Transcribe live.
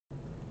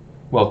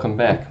Welcome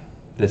back.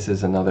 This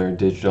is another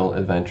Digital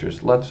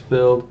Adventures Let's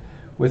Build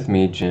with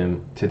me,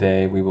 Jim.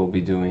 Today we will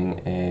be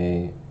doing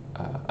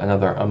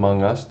another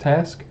Among Us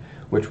task,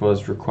 which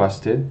was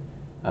requested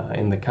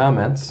in the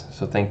comments,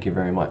 so thank you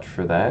very much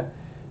for that.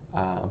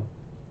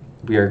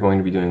 We are going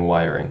to be doing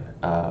wiring,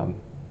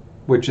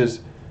 which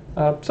is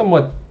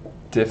somewhat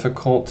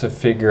difficult to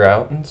figure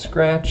out in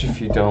Scratch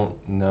if you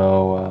don't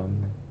know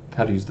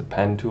how to use the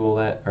pen tool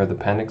or the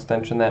pen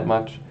extension that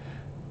much,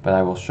 but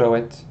I will show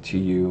it to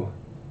you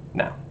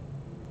now.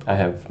 I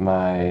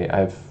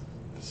have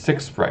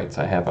 6 sprites.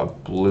 I have a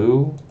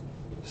blue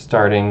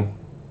starting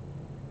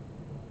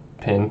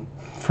pin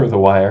for the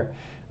wire,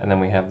 and then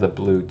we have the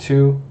blue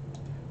 2,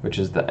 which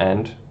is the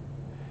end,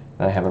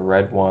 and I have a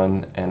red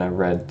 1 and a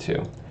red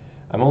 2.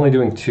 I'm only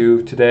doing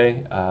 2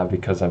 today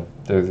because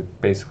they're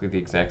basically the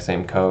exact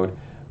same code,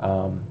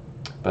 but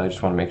I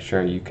just want to make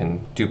sure you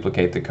can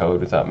duplicate the code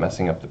without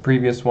messing up the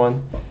previous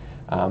one.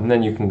 And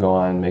then you can go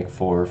on and make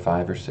 4 or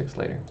 5 or 6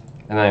 later.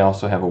 And I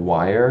also have a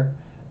wire.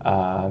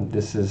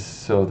 This is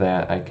so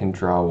that I can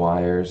draw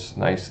wires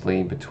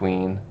nicely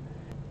between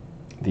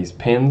these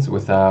pins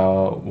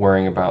without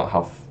worrying about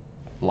how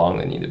long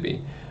they need to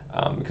be,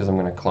 because I'm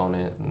going to clone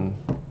it and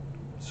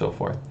so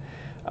forth.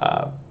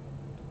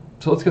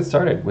 So let's get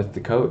started with the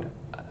code.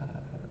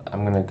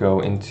 I'm going to go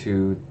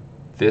into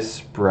this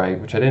sprite,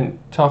 which I didn't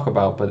talk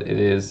about, but it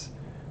is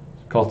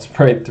called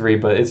Sprite 3,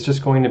 but it's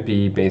just going to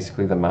be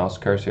basically the mouse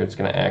cursor. It's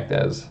going to act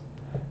as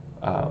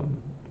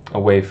a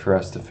way for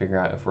us to figure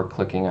out if we're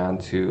clicking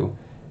onto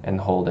and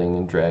holding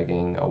and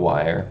dragging a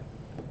wire.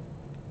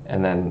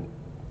 And then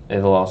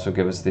it'll also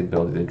give us the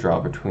ability to draw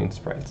between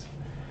sprites.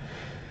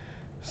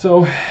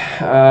 So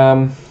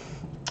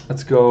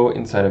let's go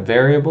inside of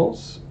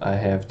variables. I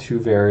have 2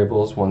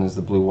 variables. One is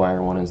the blue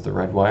wire, one is the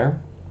red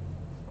wire.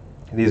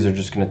 These are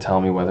just going to tell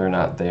me whether or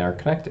not they are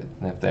connected.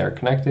 And if they are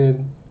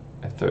connected,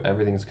 if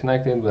everything's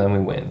connected, then we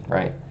win,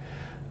 right?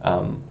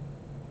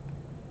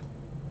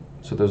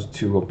 So those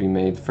 2 will be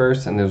made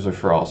first, and those are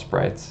for all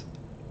sprites.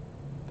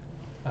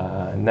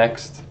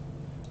 Next,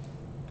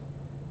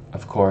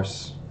 of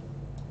course,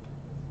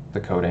 the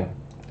coding.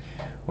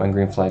 When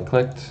green flag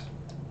clicked,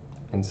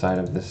 inside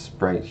of this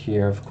sprite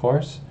here, of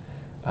course,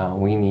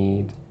 we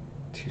need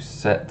to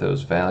set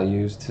those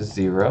values to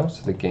 0,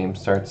 so the game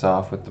starts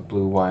off with the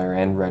blue wire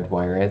and red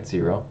wire at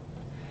 0.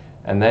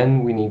 And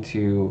then we need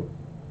to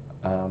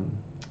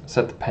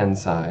set the pen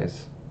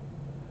size.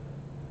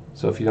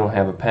 So if you don't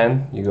have a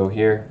pen, you go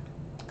here,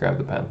 grab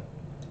the pen.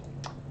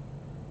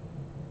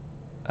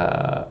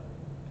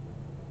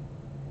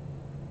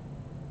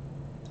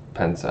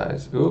 Pen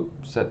size.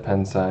 Set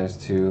pen size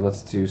to,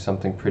 let's do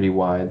something pretty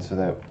wide so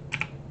that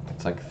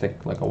it's like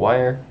thick like a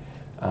wire.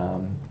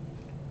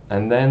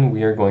 And then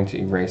we are going to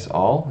erase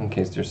all in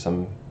case there's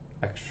some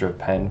extra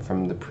pen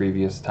from the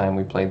previous time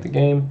we played the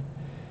game.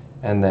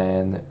 And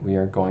then we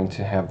are going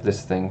to have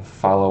this thing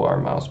follow our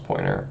mouse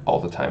pointer all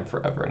the time,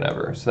 forever and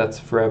ever. So that's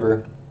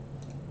forever.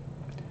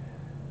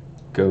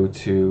 Go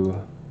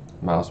to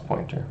mouse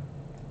pointer.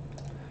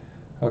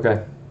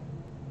 Okay.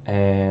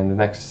 And the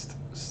next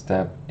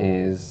step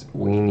is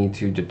we need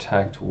to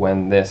detect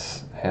when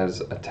this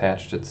has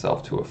attached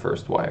itself to a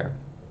first wire.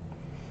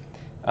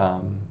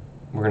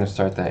 We're going to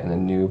start that in a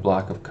new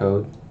block of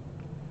code.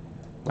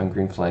 When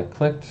green flag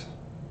clicked,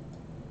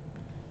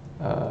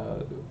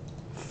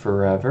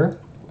 forever,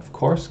 of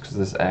course, because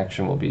this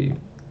action will be,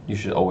 you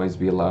should always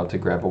be allowed to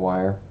grab a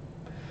wire.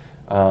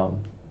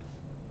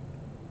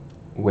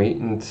 Wait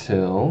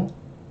until,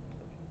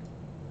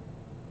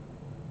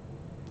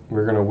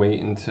 we're going to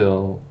wait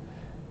until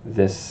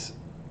this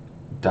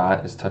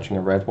dot is touching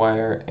a red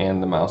wire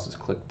and the mouse is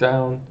clicked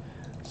down.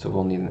 So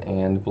we'll need an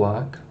AND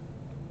block.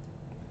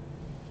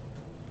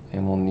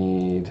 And we'll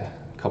need a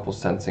couple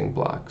sensing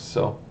blocks.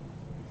 So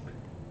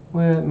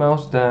with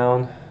mouse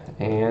down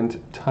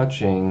and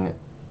touching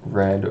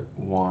red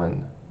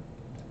 1,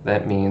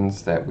 that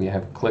means that we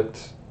have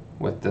clicked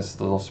with this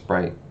little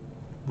sprite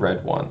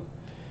red 1.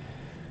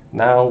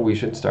 Now we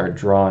should start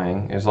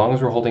drawing. As long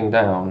as we're holding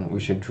down, we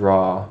should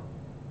draw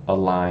a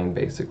line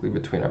basically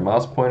between our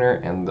mouse pointer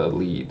and the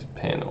lead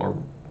pin,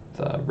 or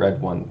the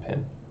red 1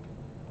 pin,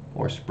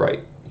 or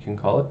sprite, you can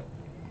call it.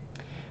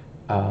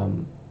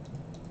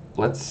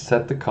 Let's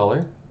set the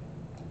color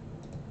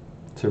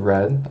to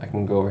red. I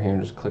can go over here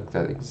and just click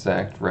that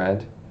exact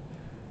red.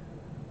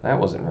 That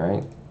wasn't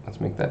right. Let's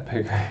make that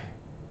bigger.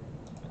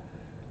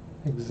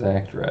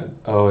 Exact red.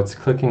 Oh, it's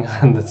clicking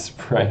on the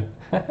sprite.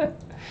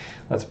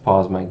 Let's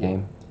pause my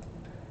game.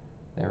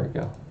 There we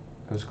go.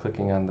 It was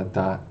clicking on the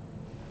dot.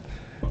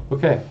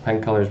 Okay,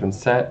 pen color has been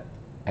set,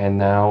 and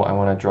now I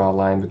want to draw a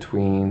line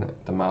between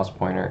the mouse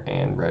pointer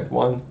and red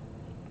 1.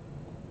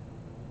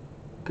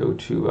 Go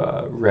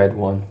to red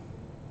 1.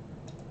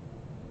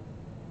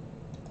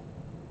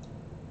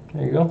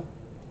 There you go.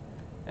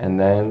 And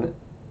then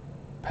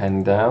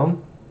pen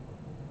down.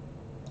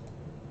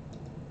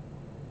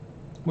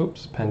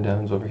 Whoops, pen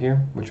down's over here,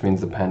 which means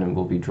the pen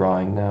will be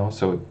drawing now.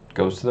 So it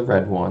goes to the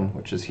red 1,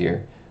 which is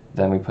here.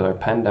 Then we put our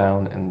pen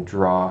down and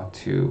draw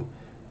to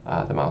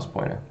the mouse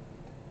pointer.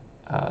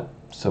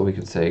 So we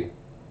could say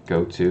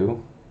go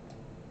to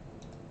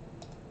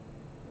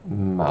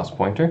mouse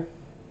pointer.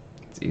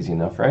 It's easy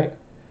enough, right?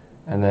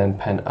 And then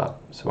pen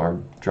up, so our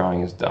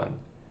drawing is done.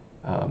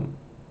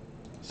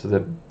 So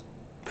that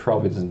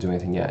probably doesn't do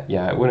anything yet.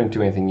 Yeah, it wouldn't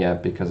do anything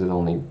yet because it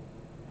only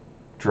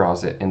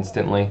draws it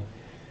instantly.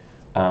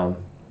 What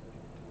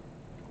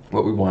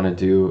we want to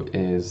do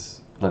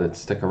is let it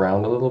stick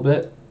around a little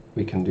bit.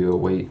 We can do a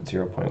wait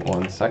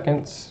 0.1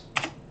 seconds.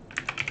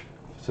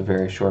 It's a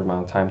very short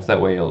amount of time, so that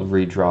way it'll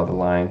redraw the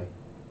line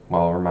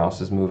while our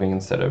mouse is moving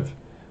instead of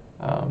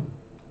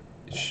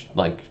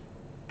like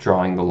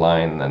drawing the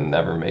line and then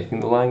never making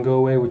the line go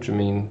away, which would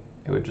mean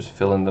it would just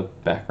fill in the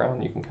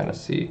background. You can kind of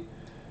see.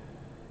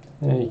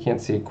 You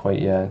can't see it quite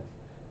yet.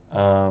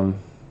 I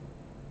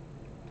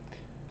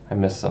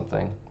missed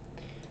something.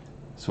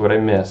 So what I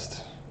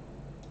missed,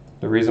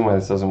 the reason why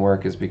this doesn't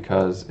work is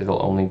because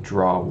it'll only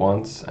draw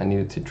once. I need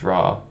it to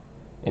draw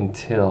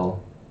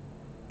until,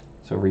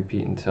 so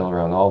repeat until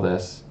around all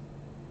this,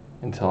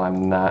 until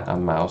I'm not a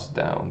mouse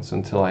down, so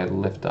until I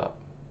lift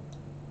up.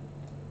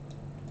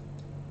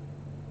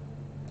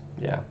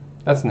 Yeah,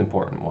 that's an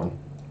important one.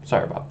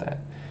 Sorry about that.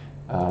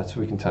 So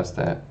we can test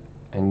that.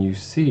 And you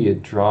see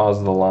it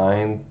draws the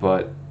line,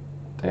 but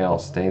they all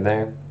stay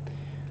there.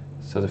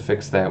 So to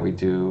fix that, we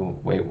do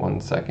wait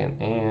 1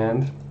 second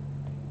and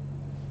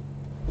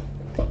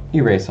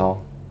erase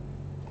all.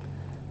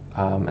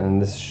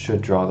 And this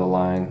should draw the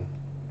line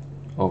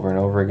over and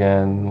over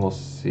again. We'll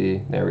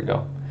see. There we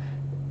go.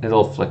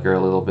 It'll flicker a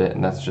little bit,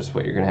 and that's just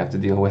what you're going to have to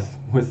deal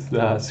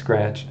with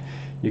Scratch.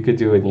 You could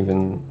do an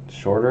even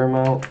shorter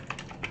amount,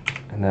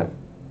 and that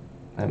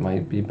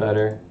might be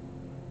better.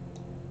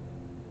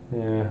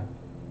 Yeah,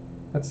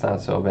 that's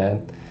not so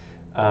bad.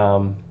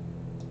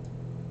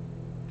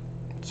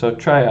 So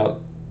try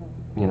out,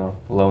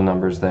 low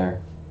numbers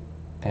there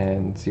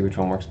and see which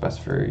one works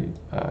best for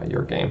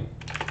your game.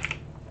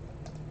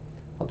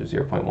 I'll do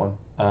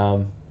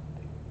 0.1.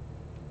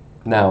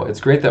 Now, it's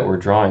great that we're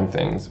drawing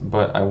things,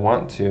 but I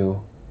want to,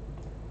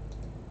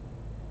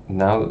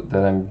 now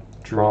that I'm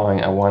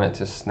drawing, I want it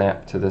to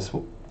snap to this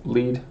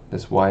lead,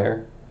 this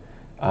wire,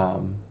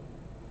 that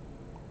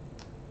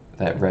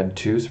red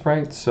 2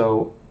 sprite.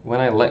 So when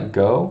I let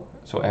go,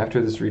 so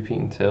after this repeat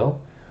until,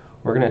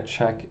 we're going to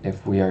check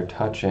if we are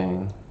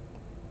touching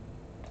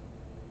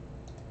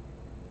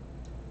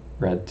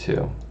red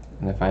 2.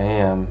 And if I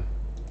am,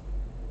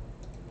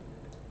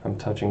 I'm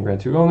touching red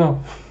 2. Oh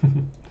no!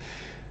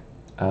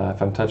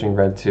 If I'm touching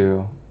red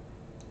 2,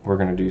 we're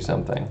going to do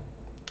something.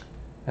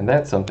 And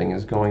that something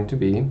is going to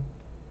be,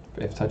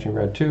 if touching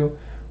red 2,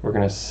 we're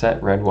going to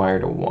set red wire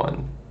to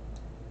 1.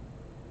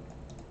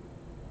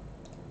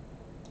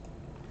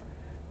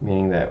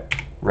 Meaning that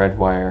red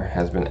wire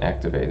has been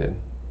activated.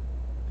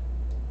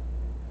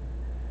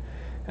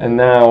 And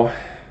now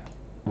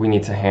we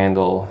need to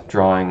handle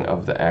drawing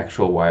of the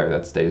actual wire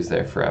that stays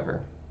there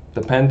forever.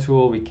 The pen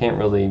tool we can't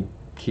really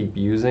keep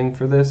using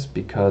for this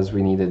because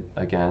we need it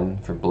again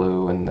for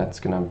blue, and that's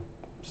going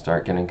to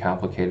start getting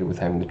complicated with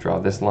having to draw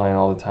this line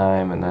all the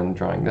time and then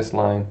drawing this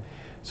line.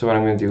 So what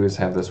I'm going to do is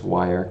have this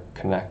wire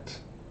connect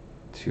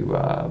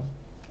to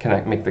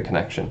make the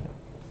connection.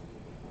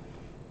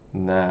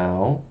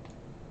 Now,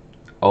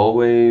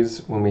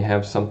 always when we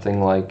have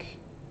something like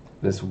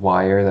this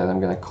wire that I'm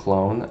going to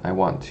clone, I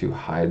want to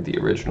hide the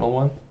original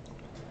one.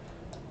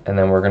 And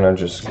then we're going to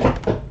just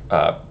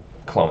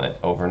clone it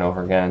over and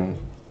over again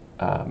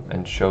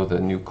and show the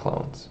new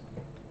clones.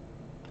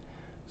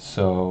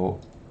 So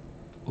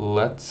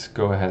let's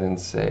go ahead and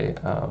say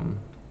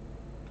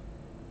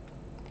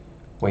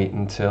wait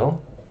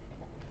until.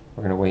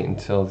 We're going to wait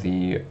until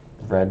the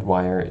red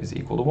wire is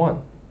equal to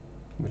 1,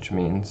 which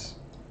means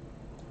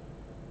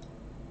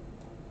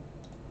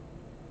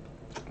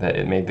that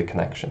it made the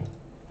connection.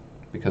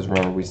 Because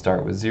remember, we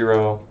start with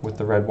 0 with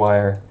the red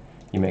wire,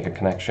 you make a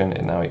connection,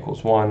 it now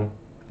equals 1,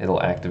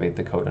 it'll activate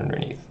the code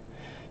underneath.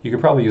 You could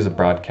probably use a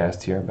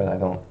broadcast here, but I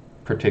don't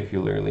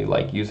particularly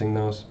like using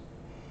those.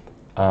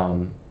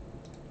 Now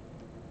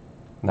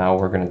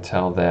we're going to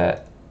tell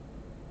that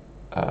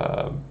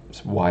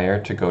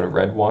wire to go to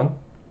red 1,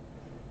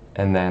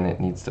 and then it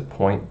needs to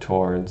point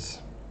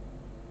towards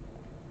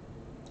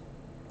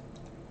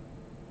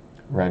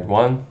red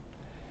 1,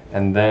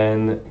 and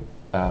then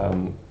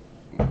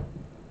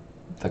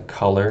the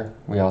color,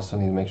 we also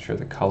need to make sure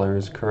the color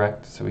is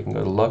correct, so we can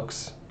go to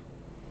looks.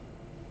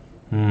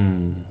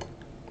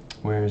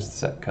 Where's the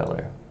set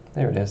color?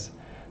 There it is.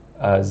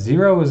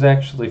 0 is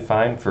actually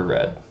fine for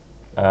red,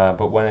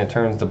 but when it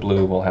turns to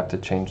blue, we'll have to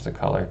change the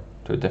color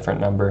to a different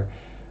number,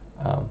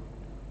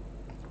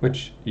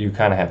 which you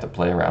kind of have to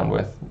play around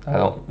with. I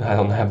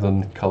don't have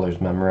the colors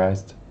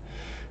memorized.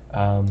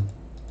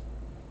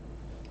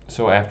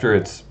 So after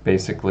it's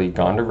basically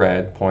gone to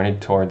red, pointed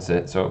towards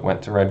it, so it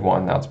went to red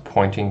 1, now it's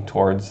pointing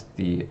towards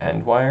the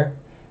end wire.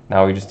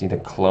 Now we just need to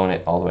clone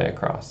it all the way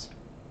across.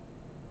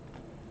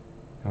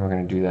 And we're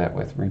going to do that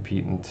with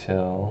repeat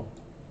until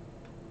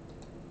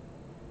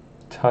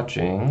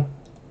touching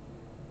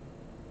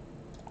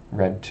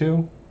red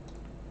 2.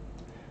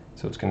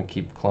 So it's going to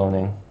keep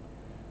cloning.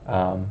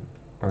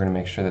 we're going to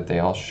make sure that they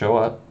all show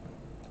up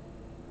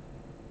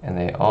and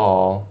they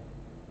all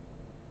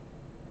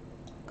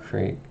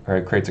create, or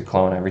it creates a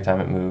clone every time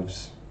it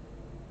moves.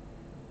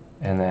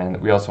 And then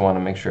we also want to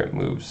make sure it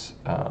moves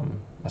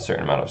a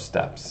certain amount of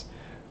steps.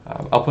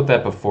 I'll put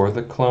that before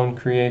the clone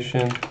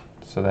creation,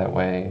 so that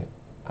way,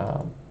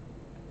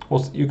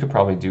 well, you could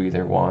probably do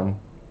either one.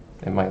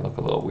 It might look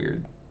a little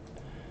weird.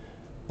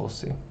 We'll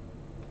see.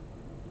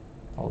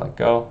 I'll let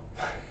go.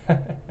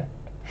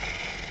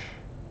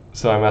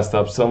 So I messed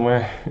up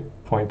somewhere.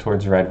 Point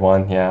towards red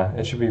 1. Yeah,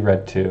 it should be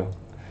red 2.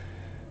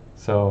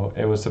 So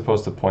it was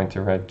supposed to point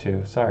to red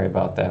 2. Sorry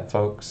about that,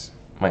 folks.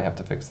 Might have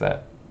to fix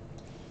that.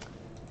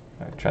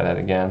 All right, try that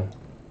again.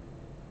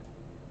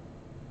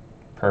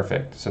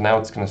 Perfect. So now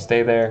it's going to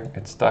stay there.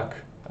 It's stuck.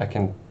 I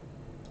can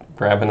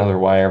grab another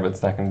wire, but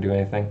it's not going to do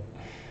anything.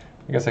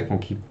 I guess I can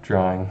keep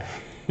drawing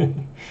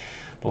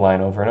the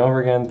line over and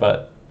over again,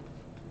 but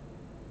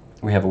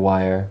we have a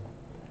wire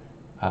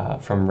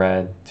from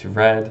red to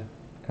red,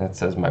 and it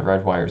says my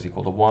red wire is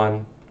equal to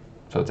 1,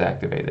 so it's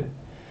activated.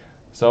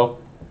 So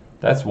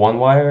that's one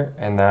wire,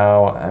 and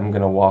now I'm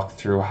going to walk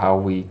through how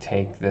we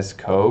take this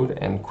code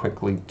and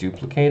quickly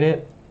duplicate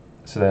it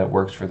so that it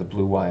works for the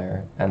blue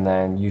wire, and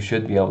then you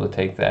should be able to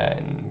take that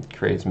and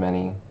create as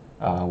many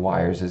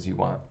wires as you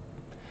want.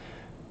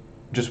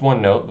 Just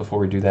one note before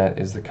we do that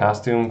is the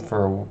costume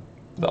for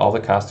all the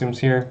costumes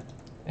here,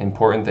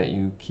 important that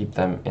you keep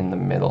them in the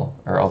middle,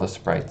 or all the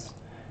sprites,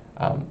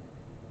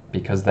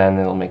 because then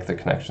it'll make the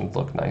connections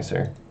look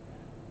nicer.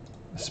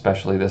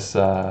 Especially this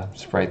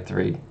sprite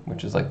 3,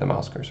 which is like the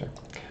mouse cursor.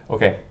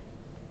 Okay,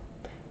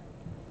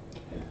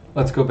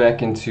 let's go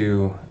back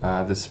into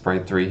this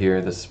sprite 3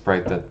 here, the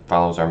sprite that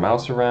follows our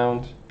mouse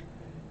around.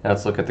 Now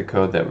let's look at the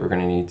code that we're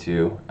going to need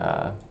to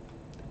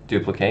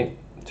duplicate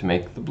to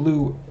make the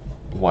blue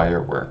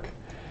wire work.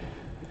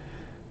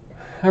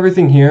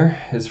 Everything here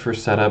is for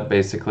setup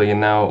basically,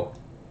 and now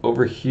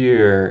over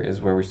here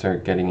is where we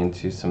start getting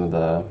into some of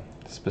the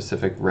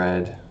specific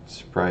red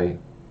sprite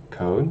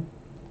code.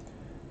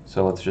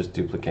 So let's just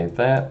duplicate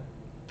that,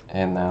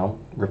 and now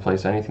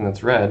replace anything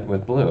that's red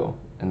with blue,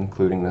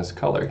 including this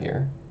color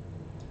here.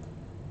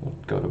 We'll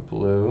go to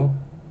blue.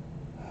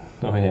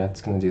 Oh yeah,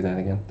 it's going to do that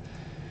again.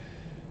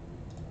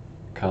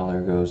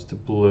 Color goes to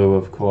blue,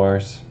 of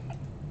course.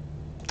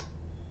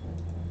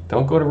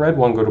 Don't go to red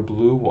 1, go to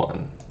blue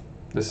 1.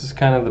 This is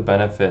kind of the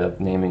benefit of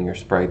naming your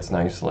sprites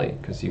nicely,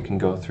 because you can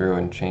go through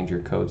and change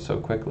your code so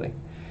quickly.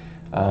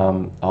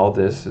 All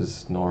this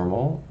is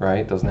normal,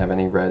 right? Doesn't have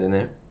any red in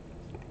it.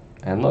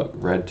 And look,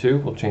 red 2,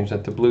 we'll change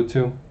that to blue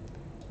 2,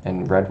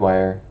 and red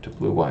wire to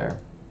blue wire.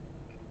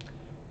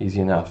 Easy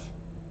enough.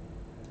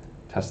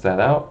 Test that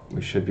out.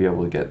 We should be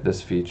able to get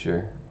this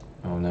feature.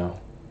 Oh no.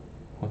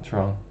 What's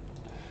wrong?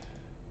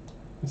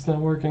 It's not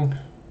working.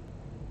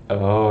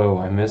 Oh,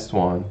 I missed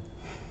one.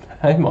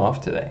 I'm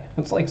off today.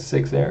 It's like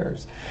 6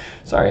 errors.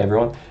 Sorry,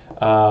 everyone.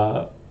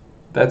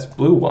 That's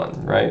blue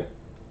 1, right?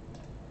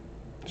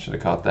 Should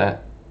have caught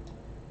that.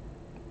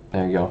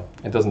 There you go.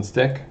 It doesn't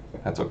stick.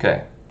 That's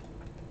okay,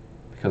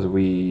 because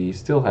we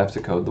still have to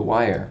code the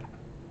wire.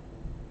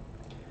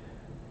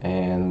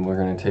 And we're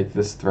going to take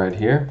this thread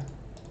here.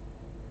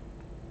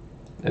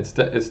 It's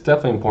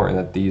definitely important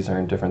that these are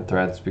in different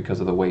threads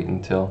because of the wait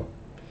until.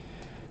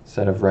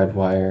 Instead of red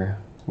wire,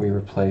 we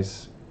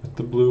replace with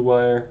the blue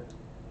wire.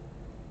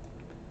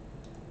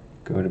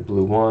 Go to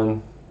blue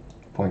 1,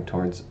 point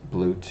towards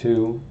blue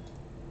 2.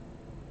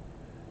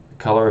 The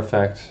color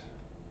effect,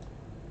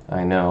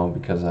 I know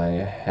because I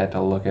had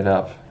to look it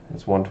up.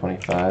 It's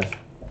 125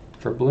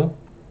 for blue.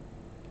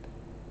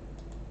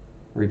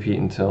 Repeat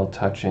until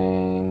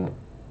touching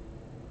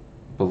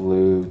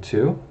blue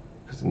 2,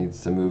 because it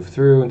needs to move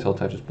through until it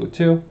touches blue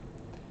 2.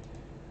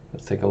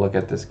 Let's take a look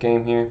at this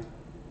game here.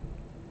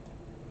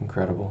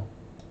 Incredible.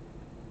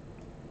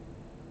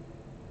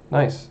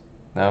 Nice.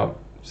 Now,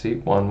 see,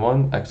 1,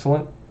 1,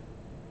 excellent.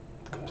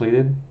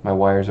 Completed. My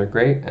wires are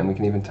great, and we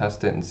can even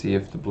test it and see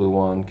if the blue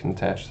 1 can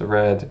attach the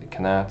red. It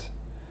cannot,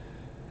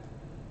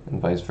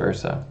 and vice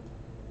versa.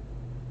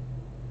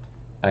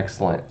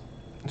 Excellent.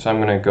 So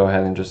I'm going to go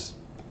ahead and just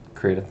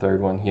create a third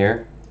one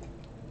here.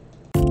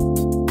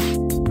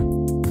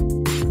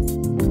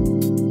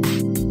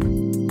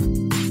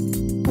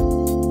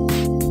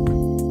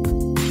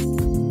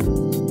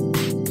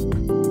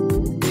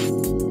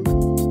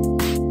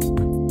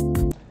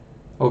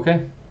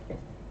 Okay,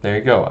 there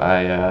you go.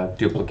 I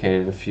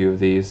duplicated a few of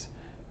these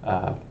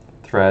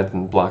threads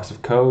and blocks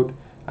of code.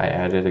 I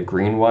added a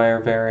green wire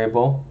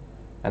variable,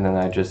 and then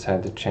I just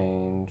had to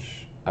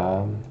change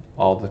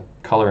all the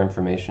color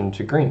information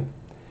to green.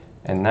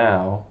 And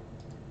now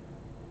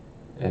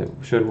it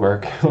should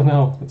work. Oh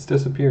no, it's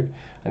disappeared.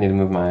 I need to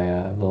move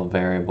my little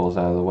variables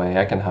out of the way.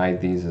 I can hide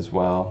these as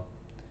well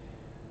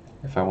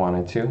if I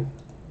wanted to.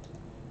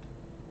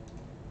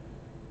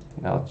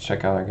 Now let's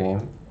check out our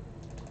game.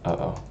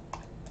 Uh-oh.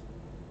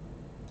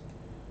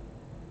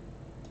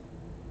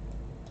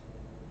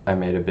 I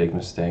made a big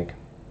mistake.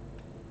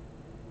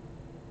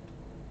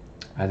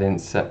 I didn't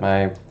set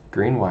my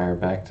green wire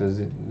back to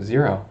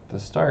 0 to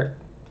start.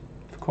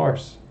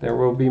 course. There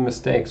will be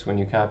mistakes when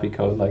you copy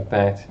code like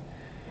that.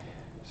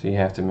 So you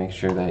have to make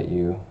sure that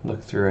you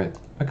look through it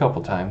a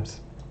couple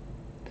times.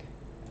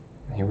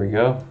 Here we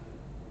go.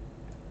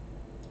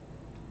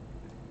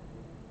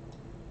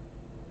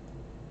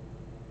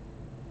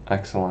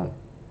 Excellent.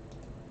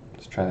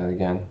 Let's try that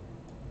again.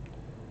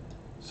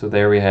 So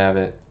there we have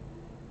it.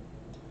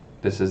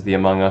 This is the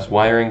Among Us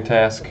wiring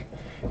task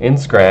in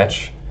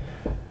Scratch.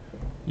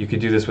 You could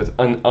do this with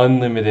an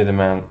unlimited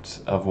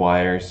amount of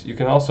wires. You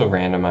can also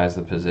randomize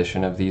the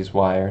position of these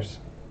wires,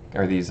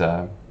 or these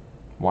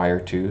wire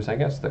 2s, I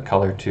guess, the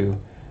color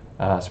 2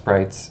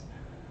 sprites,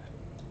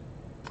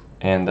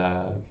 and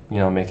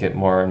make it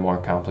more and more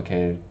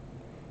complicated.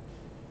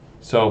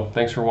 So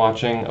thanks for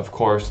watching. Of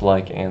course,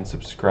 like and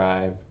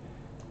subscribe.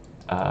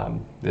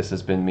 This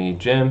has been me,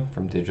 Jim,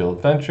 from Digital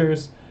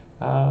Adventures.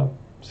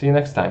 See you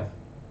next time.